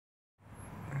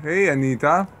Hey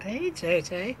Anita, Hey,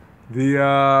 JJ.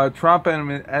 the Trump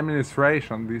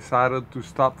administration decided to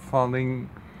stop funding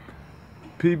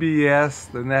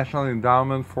PBS, the National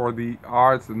Endowment for the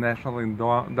Arts, the National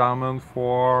Endowment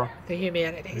for The the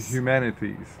humanities.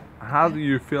 Humanities. How Yeah. do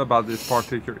you feel about this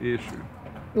particular issue?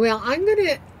 Well,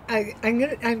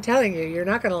 I'm telling you, you're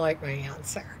not gonna like my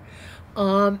answer.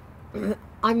 Um,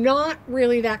 I'm not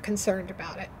really that concerned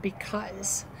about it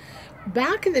because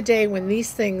back in the day when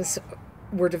these things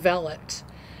were developed,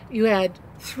 you had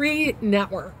three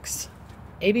networks: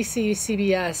 ABC,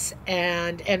 CBS,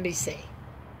 and NBC,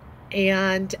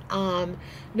 and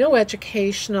no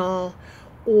educational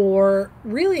or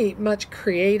really much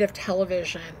creative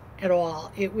television at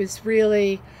all. It was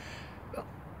really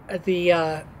the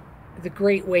uh, the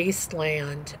Great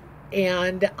Wasteland,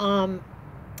 and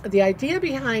the idea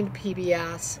behind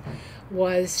PBS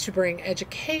was to bring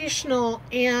educational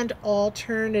and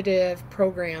alternative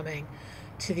programming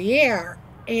to the air,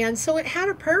 and so it had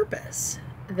a purpose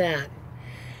then.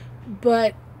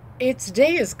 But its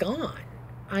day is gone.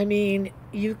 I mean,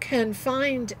 you can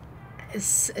find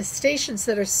stations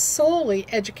that are solely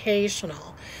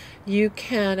educational. You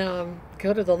can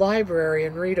go to the library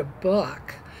and read a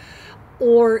book,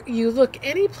 or you look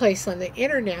any place on the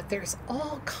internet. There's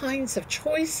all kinds of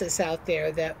choices out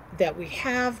there that we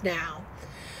have now.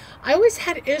 I always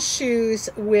had issues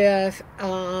with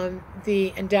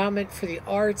the endowment for the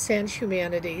arts and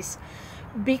humanities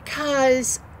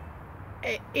because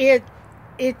it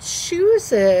it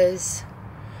chooses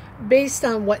based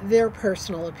on what their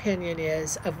personal opinion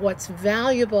is of what's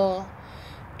valuable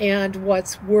and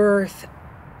what's worth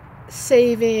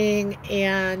saving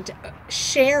and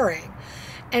sharing.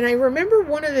 And I remember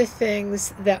one of the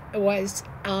things that was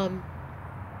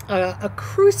a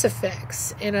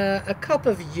crucifix in a cup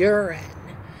of urine.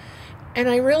 And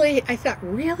I thought,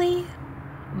 really?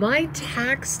 My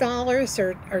tax dollars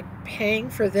are paying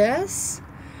for this?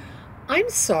 I'm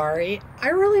sorry. I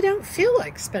really don't feel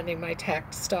like spending my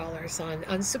tax dollars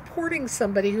on supporting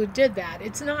somebody who did that.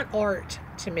 It's not art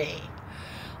to me.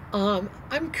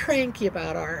 I'm cranky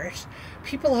about art.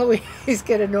 People always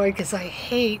get annoyed because I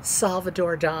hate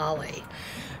Salvador Dali.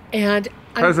 And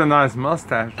Has I'm a nice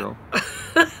mustache though.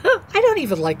 I don't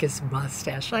even like his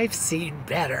mustache. I've seen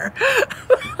better.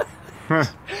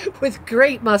 With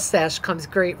great mustache comes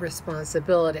great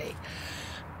responsibility.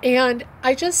 And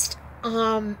I just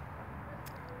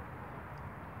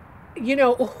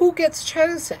who gets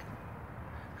chosen?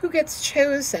 Who gets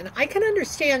chosen? I can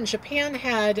understand Japan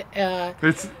had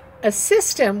it's a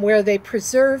system where they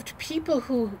preserved people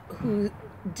who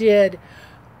did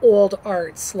old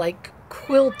arts like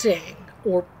quilting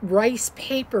or rice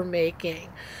paper making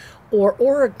or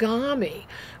origami.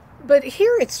 But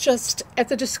here it's just at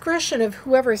the discretion of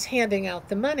whoever's handing out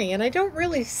the money, and I don't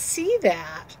really see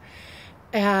that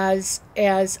as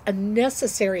a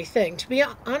necessary thing. To be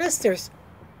honest, there's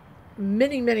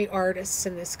many artists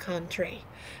in this country,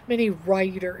 many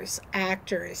writers,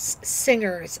 actors,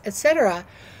 singers, etc.,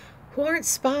 who aren't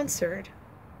sponsored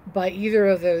by either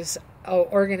of those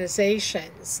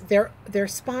organizations. They're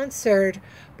sponsored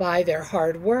by their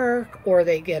hard work, or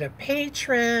they get a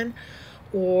patron,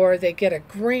 or they get a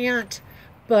grant.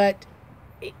 But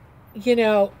you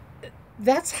know,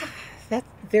 that's that.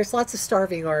 There's lots of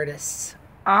starving artists.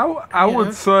 I You would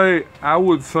know. say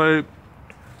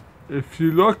if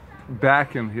you look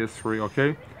back in history,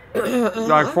 okay,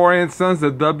 like Uh-huh. for instance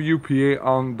the WPA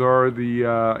under the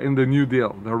in the New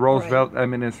Deal, the Right. Roosevelt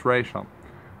administration,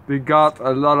 they got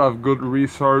a lot of good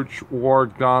research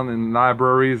work done in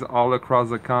libraries all across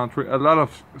the country. A lot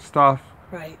of stuff,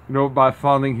 Right. by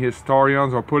funding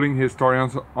historians or putting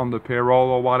historians on the payroll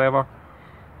or whatever.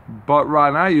 But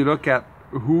right now, you look at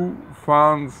who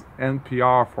funds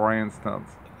NPR, for instance,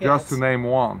 just to Yes. name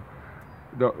one,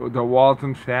 the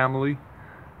Walton family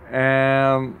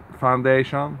and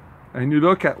foundation, and you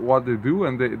look at what they do,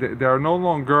 and they are no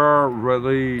longer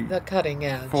really The cutting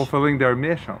edge. fulfilling their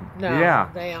mission. No, Yeah,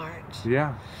 they aren't.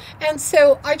 yeah. And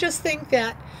so I just think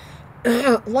that,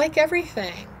 like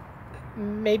everything,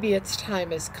 maybe its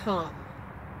time has come.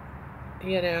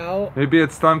 You know? Maybe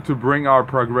it's time to bring our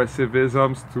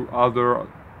progressivisms to other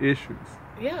issues.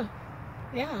 Yeah,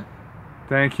 yeah.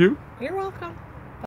 Thank you. You're welcome.